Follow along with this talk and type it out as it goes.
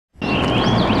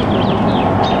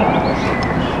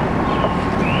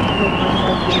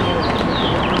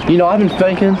You know, I've been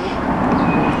thinking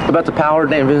about the power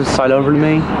Dan Vince decided over to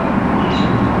me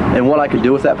and what I could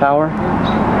do with that power.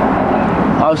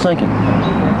 I was thinking,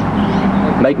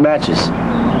 make matches,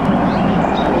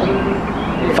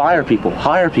 fire people,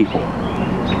 hire people,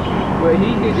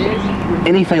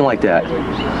 anything like that.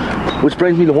 Which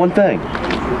brings me to one thing.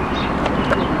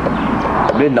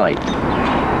 Midnight.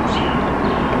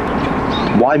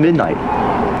 Why midnight?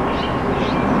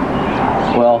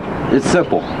 Well, it's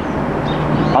simple.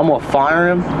 I'm gonna fire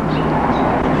him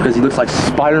because he looks like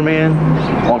Spider-Man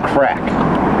on crack.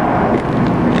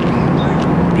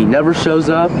 He never shows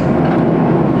up,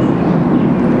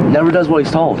 never does what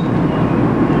he's told.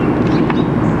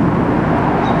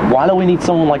 Why do we need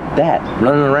someone like that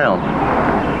running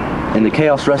around in the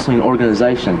Chaos Wrestling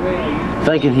organization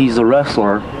thinking he's a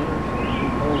wrestler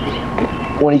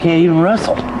when he can't even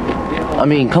wrestle? I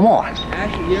mean, come on.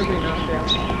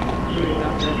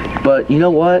 But you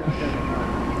know what?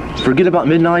 Forget about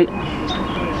midnight.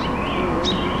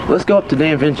 Let's go up to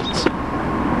Dan Vengeance.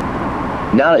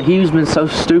 Now that he's been so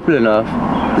stupid enough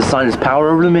to sign his power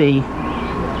over to me,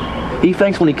 he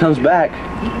thinks when he comes back,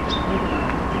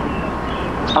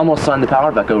 I'm gonna sign the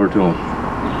power back over to him.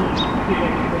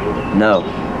 No.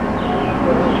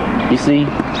 You see,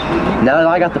 now that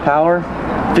I got the power,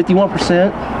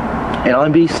 51%, and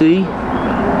I'm BC,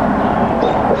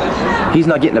 he's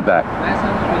not getting it back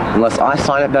unless I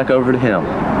sign it back over to him.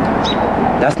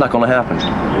 That's not gonna happen.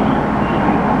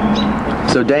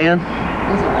 So Dan,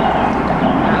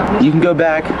 you can go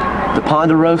back to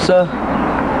Ponderosa,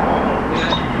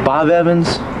 Bob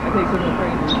Evans,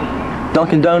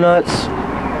 Dunkin' Donuts,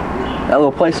 that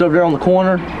little place over there on the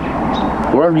corner,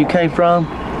 wherever you came from,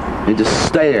 and just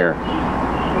stay there.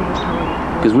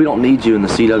 Because we don't need you in the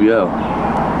CWO.